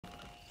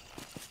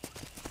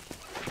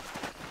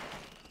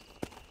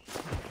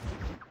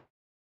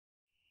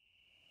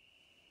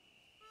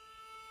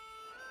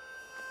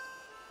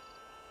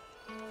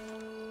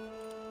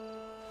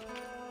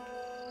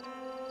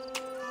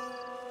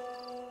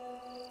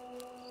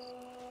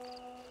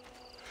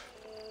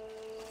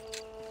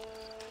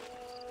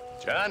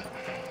John?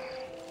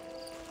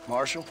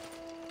 Marshal?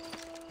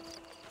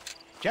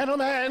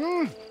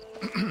 Gentlemen!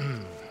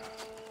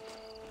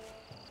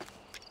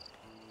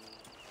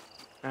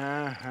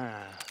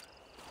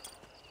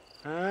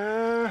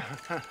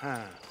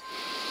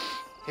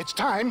 It's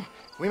time.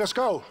 We must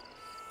go.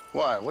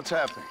 Why? What's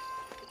happening?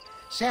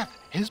 Seth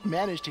has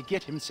managed to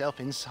get himself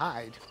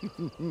inside.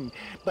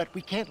 But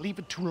we can't leave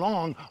it too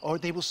long, or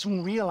they will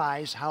soon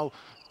realize how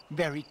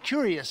very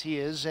curious he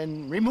is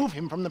and remove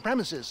him from the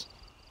premises.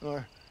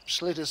 Or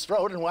slit his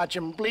throat and watch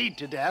him bleed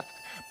to death.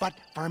 But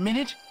for a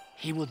minute,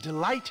 he will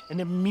delight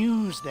and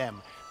amuse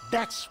them.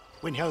 That's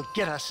when he'll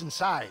get us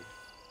inside.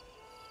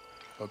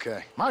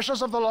 Okay.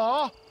 Marshals of the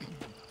law,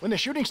 when the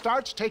shooting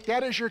starts, take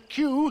that as your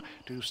cue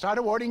to start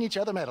awarding each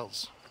other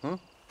medals. Huh?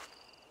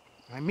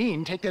 I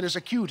mean, take that as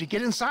a cue to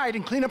get inside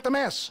and clean up the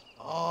mess.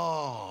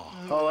 Oh.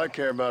 All I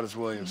care about is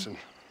Williamson.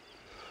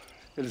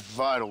 It is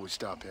vital we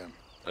stop him.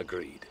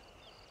 Agreed.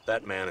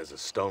 That man is a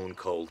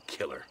stone-cold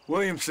killer.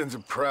 Williamson's a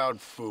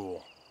proud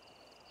fool.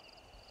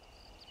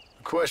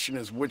 The question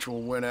is which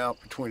will win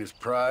out between his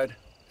pride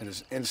and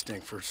his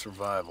instinct for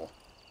survival.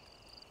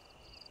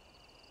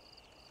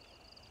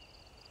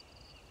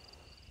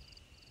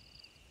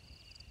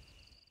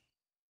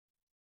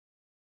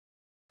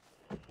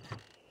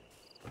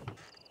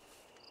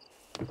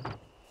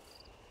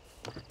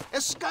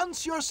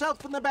 Ensconce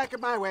yourself in the back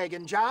of my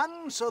wagon,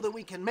 John, so that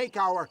we can make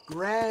our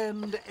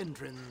grand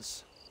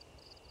entrance.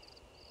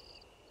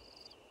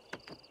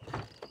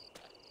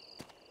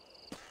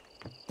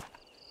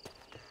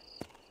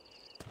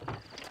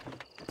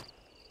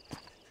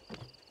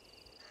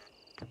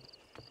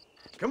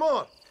 Come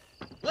on,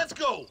 let's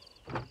go.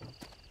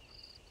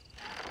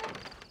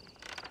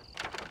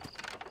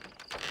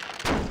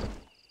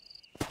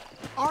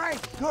 All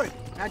right, good.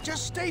 Now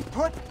just stay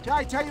put till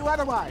I tell you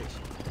otherwise.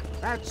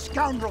 That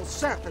scoundrel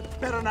Seth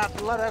had better not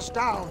let us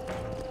down.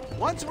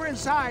 Once we're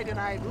inside and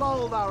I've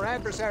lulled our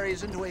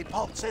adversaries into a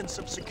false sense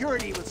of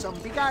security with some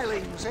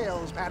beguiling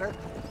sales matter,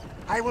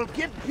 I will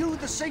give you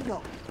the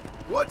signal.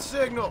 What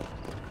signal?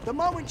 The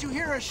moment you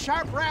hear a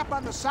sharp rap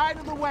on the side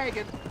of the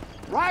wagon,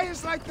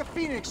 rise like the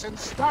phoenix and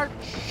start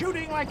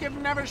shooting like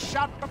you've never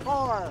shot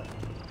before.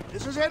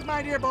 This is it,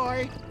 my dear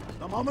boy.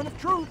 The moment of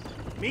truth.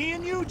 Me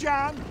and you,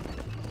 John.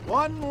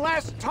 One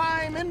last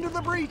time into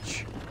the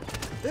breach.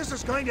 This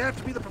is going to have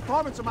to be the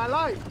performance of my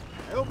life.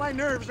 I hope my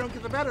nerves don't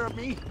get the better of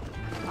me.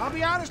 I'll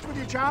be honest with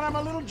you, John, I'm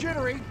a little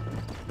jittery.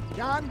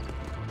 John?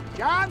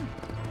 John?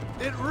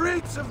 It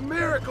reeks of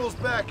miracles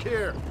back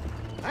here.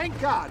 Thank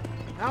God.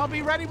 I'll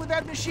be ready with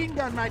that machine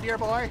gun, my dear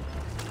boy.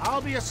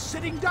 I'll be a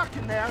sitting duck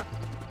in there.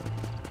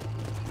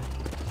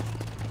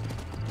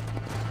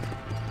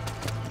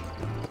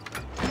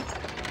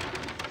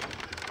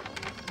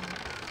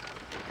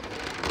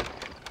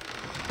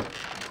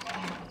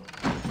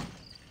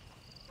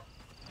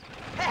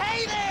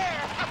 Hey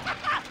there!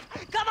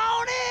 Come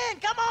on in!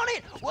 Come on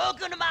in!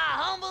 Welcome to my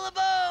humble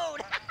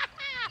abode!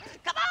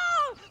 Come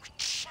on!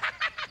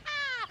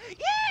 Yeah!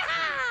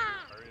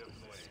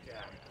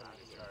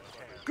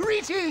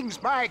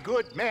 Greetings, my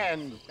good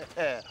men.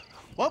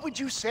 What would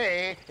you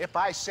say if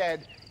I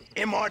said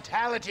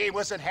immortality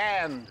was at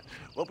hand?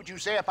 What would you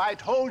say if I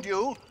told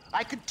you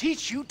I could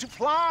teach you to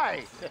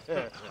fly?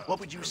 What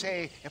would you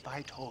say if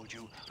I told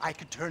you I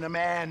could turn a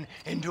man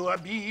into a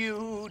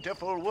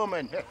beautiful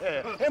woman?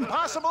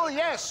 Impossible,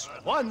 yes,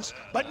 once,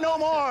 but no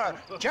more.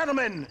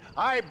 Gentlemen,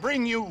 I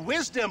bring you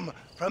wisdom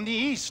from the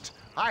East.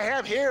 I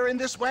have here in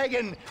this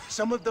wagon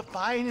some of the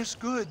finest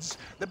goods,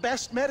 the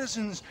best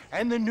medicines,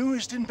 and the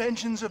newest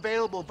inventions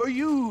available for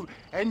you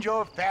and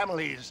your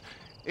families.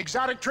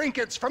 Exotic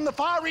trinkets from the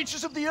far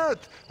reaches of the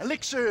earth,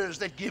 elixirs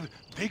that give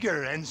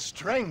vigor and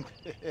strength.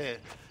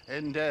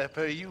 And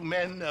for you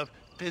men of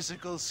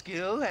physical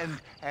skill and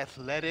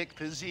athletic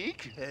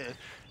physique,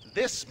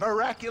 this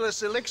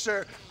miraculous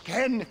elixir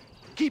can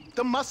keep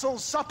the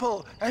muscles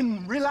supple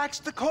and relax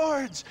the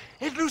cords.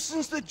 It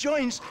loosens the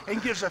joints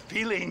and gives a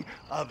feeling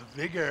of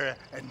vigor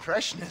and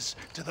freshness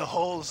to the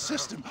whole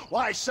system.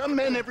 Why, some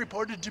men have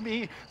reported to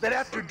me that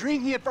after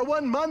drinking it for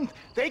 1 month,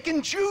 they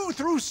can chew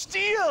through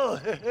steel.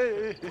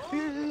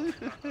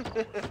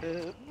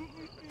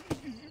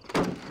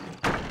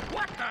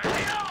 What the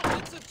hell?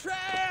 It's a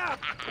trap!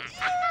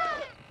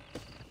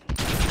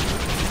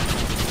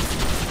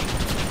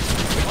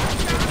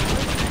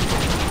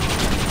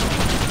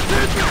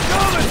 Keep it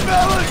coming,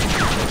 fellas!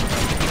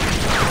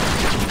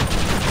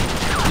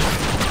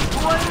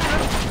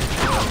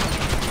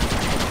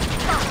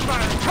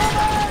 Come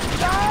on,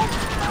 John!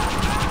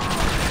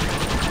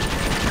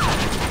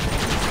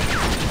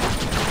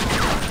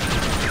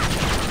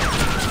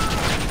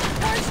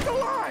 Where's the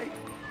light?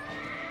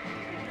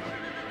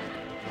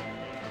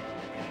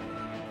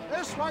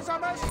 This was a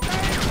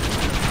mistake!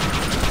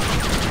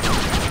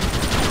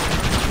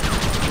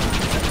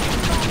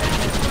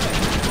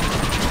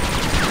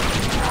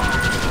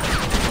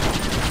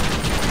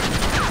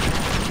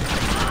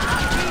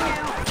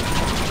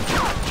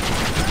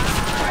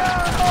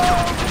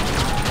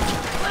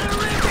 Let her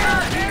rip!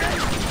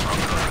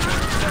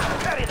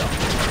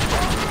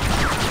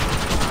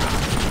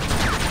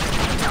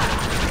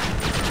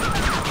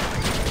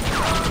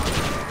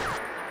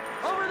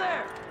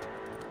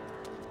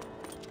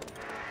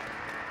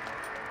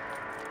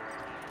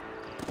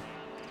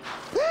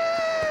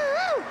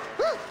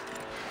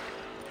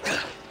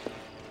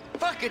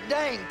 like a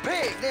dang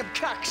pig. Them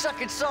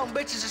cock-sucking son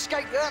bitches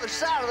escaped the other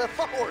side of the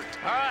fort.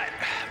 All right,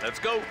 let's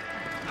go.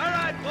 All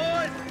right,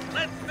 boys,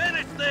 let's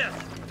finish this.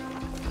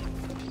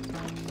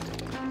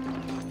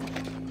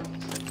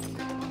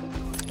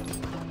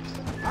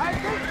 I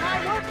think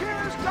my work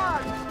here is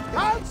done.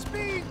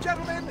 Godspeed,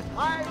 gentlemen.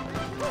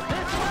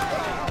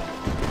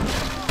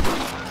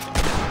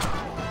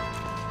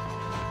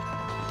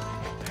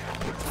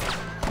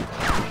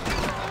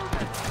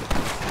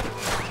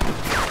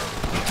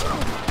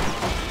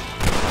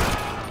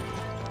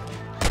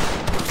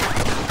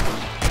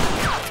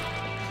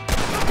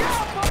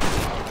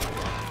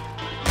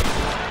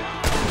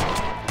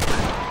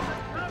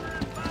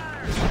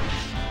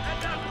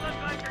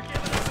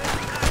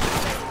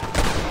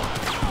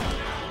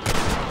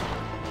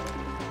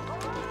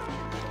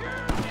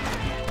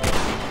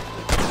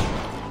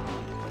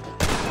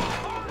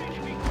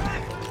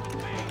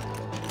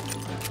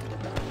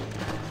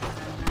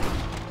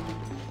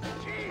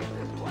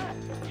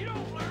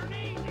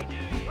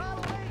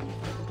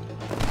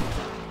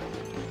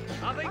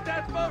 I think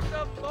that's most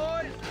of them,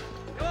 boys.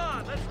 Come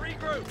on, let's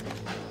regroup.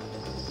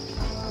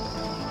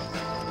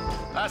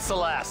 That's the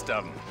last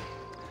of them.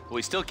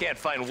 We still can't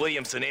find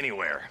Williamson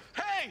anywhere.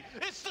 Hey,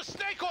 it's the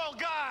snake oil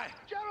guy!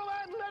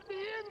 Gentlemen, let me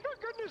in, for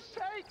goodness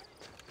sake.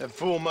 That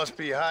fool must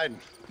be hiding.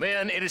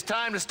 Men, it is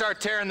time to start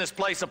tearing this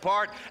place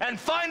apart and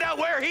find out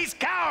where he's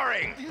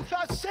cowering!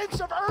 A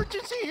sense of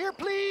urgency here,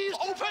 please.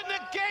 Open the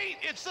gate!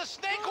 It's the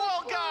snake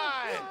oil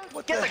guy!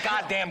 Get the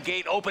goddamn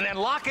gate open and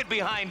lock it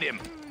behind him!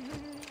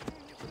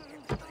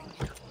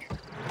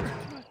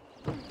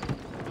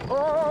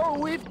 Oh,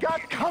 we've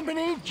got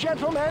company,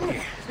 gentlemen.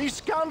 These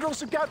scoundrels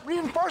have got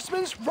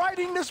reinforcements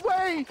riding this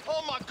way.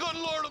 Oh my good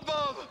Lord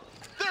above!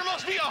 There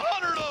must be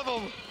 100 of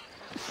them!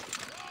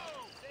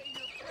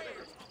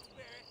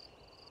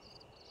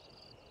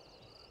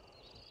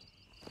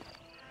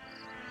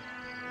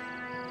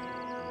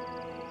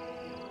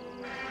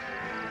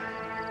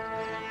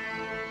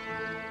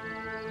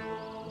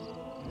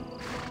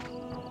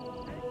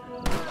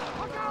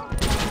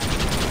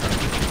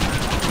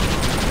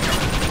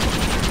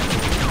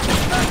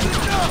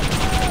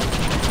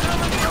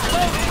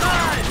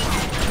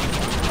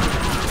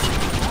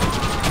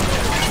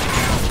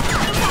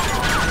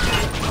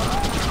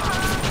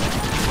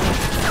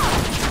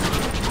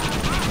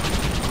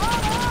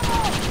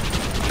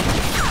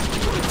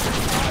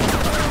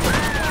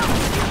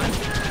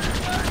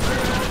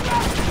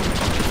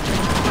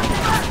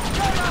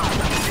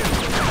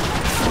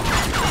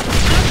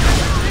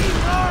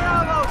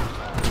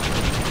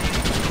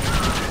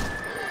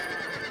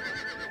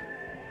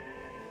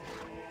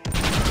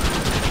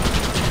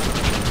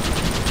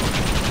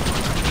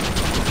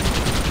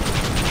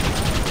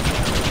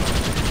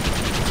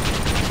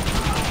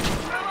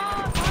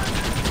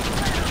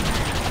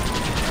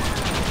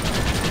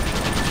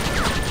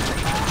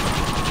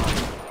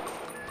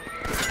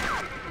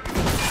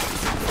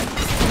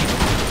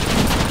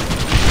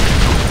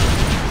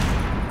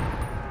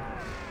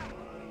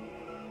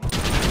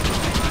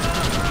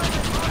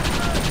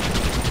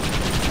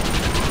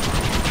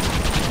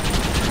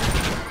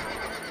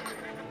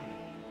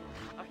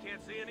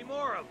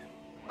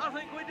 I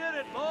think we did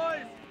it,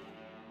 boys.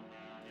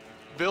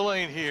 Bill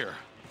ain't here.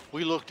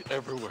 We looked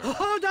everywhere.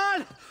 Hold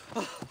on!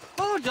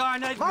 Oh,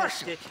 darn, I missed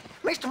Marcy, it.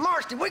 Mr.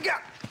 Marston, we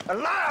got a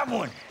live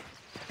one.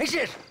 He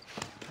says,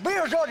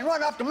 Bill's already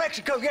run off to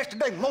Mexico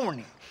yesterday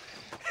morning.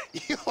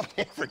 You'll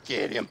never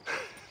get him.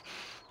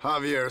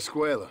 Javier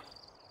Escuela.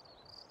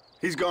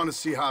 He's gone to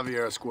see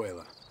Javier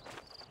Escuela.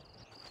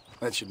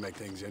 That should make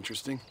things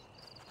interesting.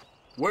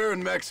 Where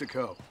in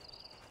Mexico?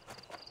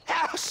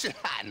 How should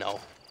I know?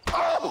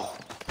 Oh!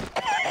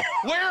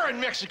 Where in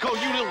Mexico,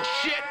 you little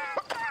shit?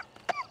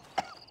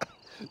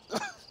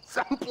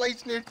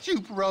 Someplace near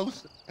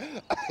Chuparosa,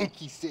 I think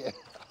he said.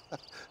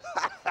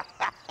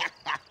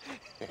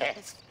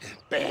 That's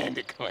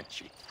bandit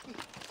country.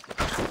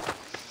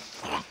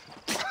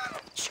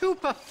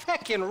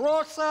 Chupa-feckin'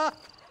 Rosa.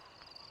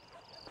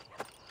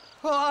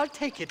 Oh, I'll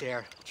take you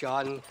there,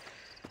 John.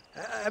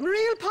 I'm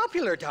real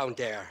popular down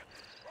there.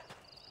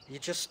 You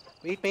just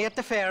meet me at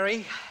the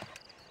ferry.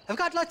 I've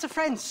got lots of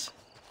friends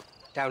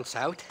down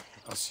south.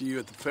 I'll see you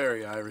at the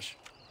ferry, Irish.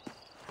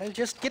 I'll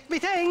just get me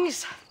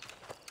things.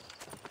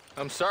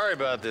 I'm sorry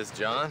about this,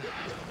 John.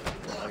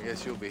 I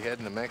guess you'll be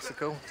heading to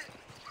Mexico?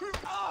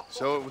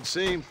 So it would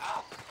seem.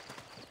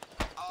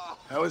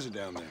 How is it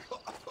down there?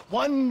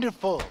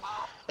 Wonderful.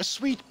 A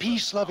sweet,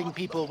 peace-loving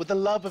people with the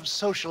love of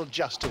social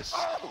justice.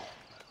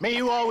 May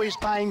you always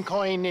find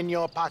coin in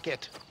your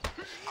pocket.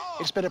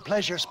 It's been a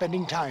pleasure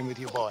spending time with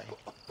you, boy.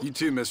 You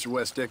too, Mr.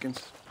 West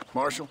Dickens.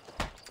 Marshal?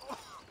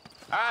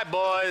 All right,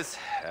 boys.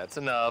 That's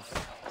enough.